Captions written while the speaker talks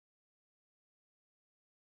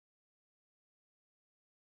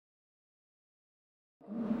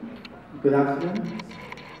Good afternoon.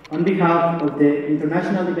 On behalf of the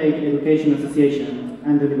International Debate Education Association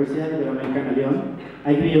and the Universidad Iberoamericana León,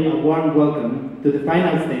 I give you a warm welcome to the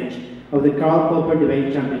final stage of the Karl Popper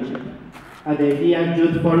Debate Championship at the IDEA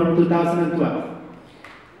Youth Forum 2012.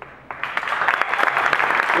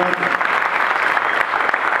 Welcome.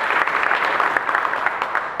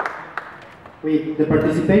 With the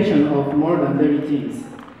participation of more than 30 teams,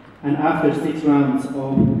 and after 6 rounds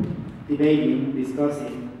of debating,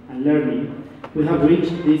 discussing, and learning, we have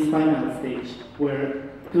reached this final stage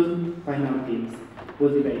where 2 final teams will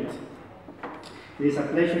debate. It is a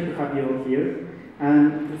pleasure to have you all here,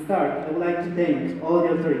 and to start, I would like to thank all the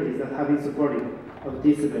authorities that have been supportive of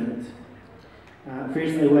this event.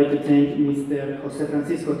 First, I would like to thank Mr. José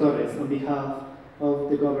Francisco Torres on behalf of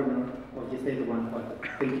the Governor of the State of Guanajuato.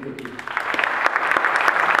 Thank you for being here.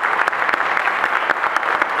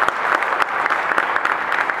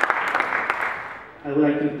 I would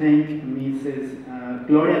like to thank Mrs.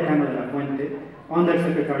 Gloria Cano de la Fuente,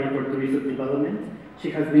 Undersecretary for Tourism Development.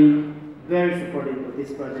 She has been very supportive of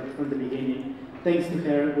this project from the beginning. Thanks to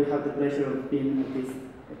her, we have the pleasure of being at this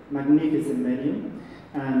magnificent venue,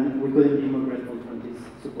 and we couldn't be more grateful for this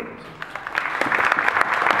support.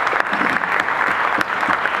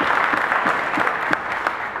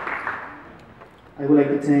 I would like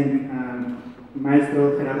to thank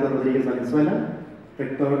Maestro Gerardo Rodríguez Valenzuela,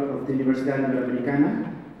 Rector of the Universidad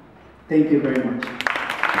Iberoamericana. Thank you very much.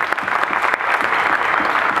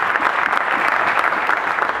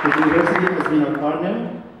 The university has been a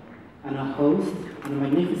partner and a host, and a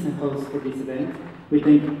magnificent host for this event. We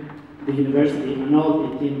thank the university and all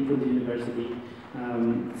the team from the university,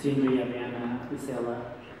 Cindy, Adriana, Isela,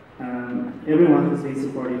 everyone who's been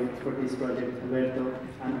supportive for this project, Roberto,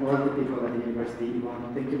 and all the people at the university.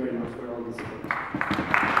 Yvonne, thank you very much for all the support.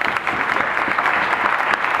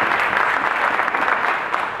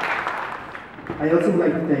 I also would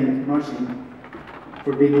like to thank Marcin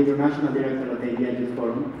for being the international director of the IDEA Youth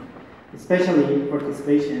Forum, especially for his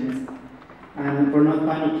patience and for not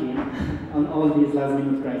panicking on all these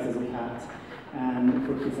last-minute crises we had, and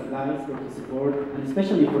for his advice, for his support, and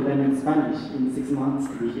especially for learning Spanish in 6 months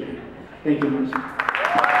to be here. Thank you, Marcin.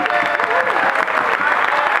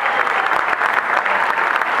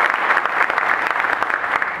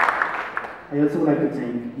 I also would like to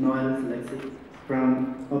thank Noel Alexi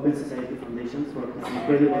from Open Society Foundations for his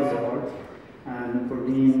incredible support and for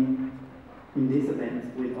being in this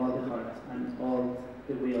event with all the heart and all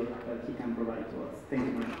the will that he can provide to us. Thank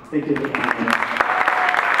you, man. Thank you very much.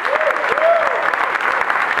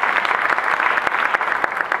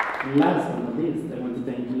 Last but not least, I want to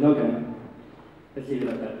thank Logan, let's leave it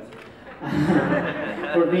at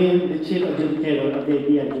that, for being the chief adjudicator of the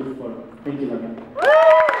IDEA Youth Forum. Thank you, Logan.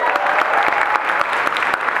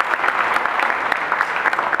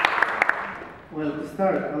 Well, to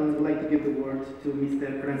start, I would like to give the word to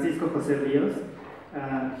Mr. Francisco José Rios.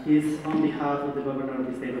 He's on behalf of the Governor of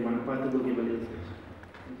the State of Guanajuato, will give a little speech.